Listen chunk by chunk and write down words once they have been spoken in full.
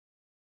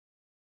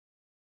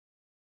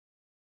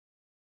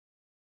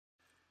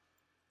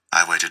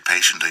I waited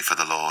patiently for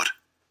the Lord,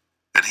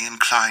 and he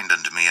inclined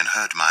unto me and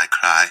heard my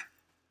cry.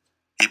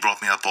 He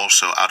brought me up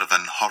also out of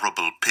an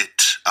horrible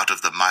pit, out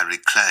of the miry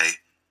clay,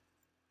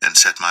 and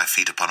set my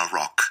feet upon a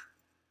rock,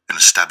 and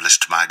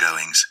established my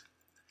goings.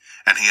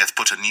 And he hath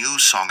put a new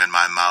song in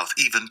my mouth,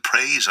 even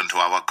praise unto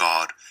our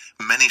God.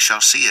 Many shall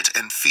see it,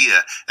 and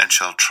fear, and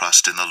shall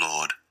trust in the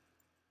Lord.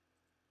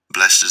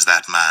 Blessed is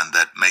that man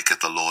that maketh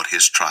the Lord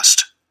his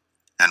trust,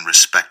 and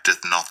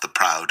respecteth not the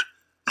proud,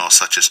 nor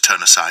such as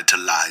turn aside to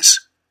lies.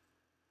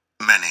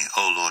 Many,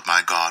 O Lord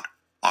my God,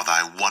 are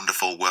thy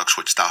wonderful works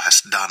which thou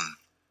hast done,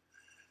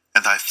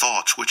 and thy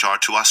thoughts which are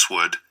to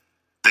usward,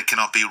 they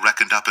cannot be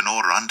reckoned up in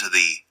order unto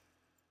thee.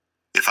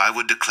 If I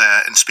would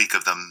declare and speak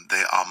of them,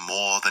 they are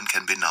more than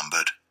can be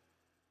numbered.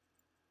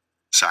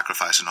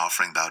 Sacrifice and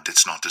offering thou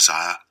didst not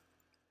desire.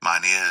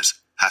 Mine ears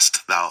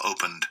hast thou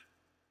opened.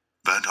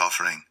 Burnt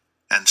offering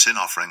and sin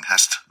offering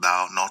hast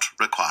thou not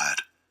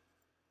required.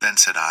 Then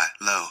said I,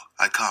 Lo,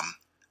 I come.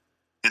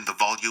 In the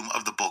volume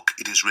of the book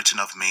it is written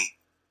of me.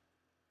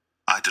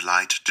 I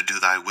delight to do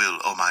thy will,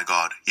 O my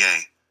God,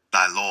 yea,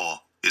 thy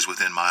law is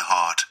within my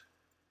heart.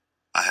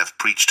 I have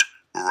preached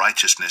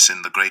righteousness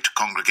in the great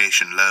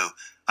congregation. Lo,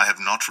 I have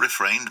not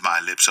refrained my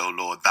lips, O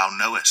Lord, thou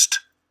knowest.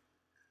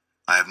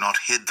 I have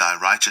not hid thy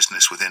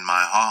righteousness within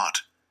my heart.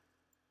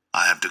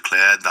 I have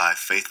declared thy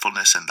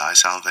faithfulness and thy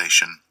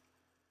salvation.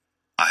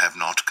 I have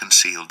not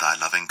concealed thy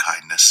loving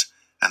kindness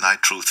and thy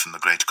truth from the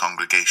great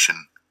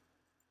congregation.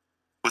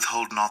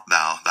 Withhold not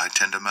thou thy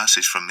tender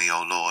mercies from me,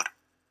 O Lord.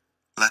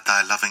 Let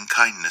thy loving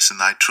kindness and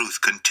thy truth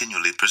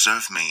continually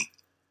preserve me.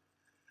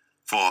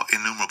 For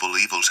innumerable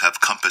evils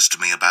have compassed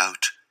me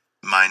about.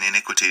 Mine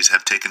iniquities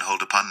have taken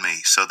hold upon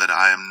me, so that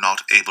I am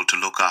not able to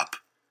look up.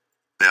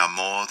 They are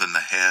more than the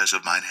hairs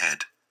of mine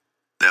head.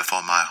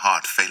 Therefore my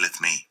heart faileth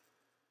me.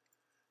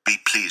 Be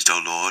pleased, O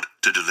Lord,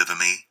 to deliver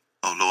me.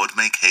 O Lord,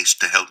 make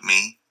haste to help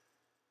me.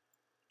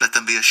 Let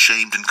them be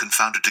ashamed and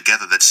confounded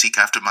together that seek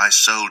after my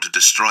soul to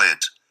destroy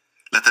it.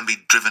 Let them be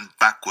driven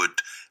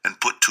backward and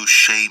put to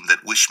shame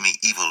that wish me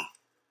evil.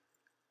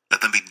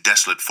 Let them be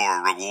desolate for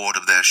a reward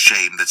of their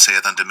shame that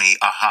saith unto me,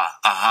 Aha,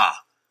 aha.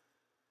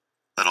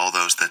 Let all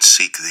those that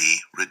seek thee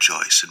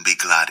rejoice and be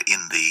glad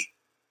in thee.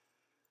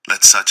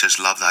 Let such as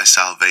love thy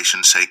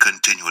salvation say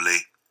continually,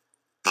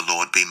 The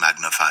Lord be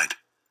magnified.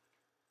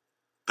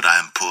 But I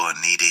am poor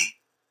and needy,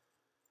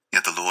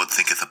 yet the Lord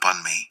thinketh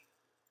upon me.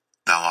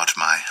 Thou art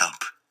my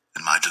help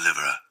and my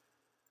deliverer.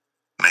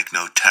 Make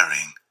no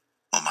tarrying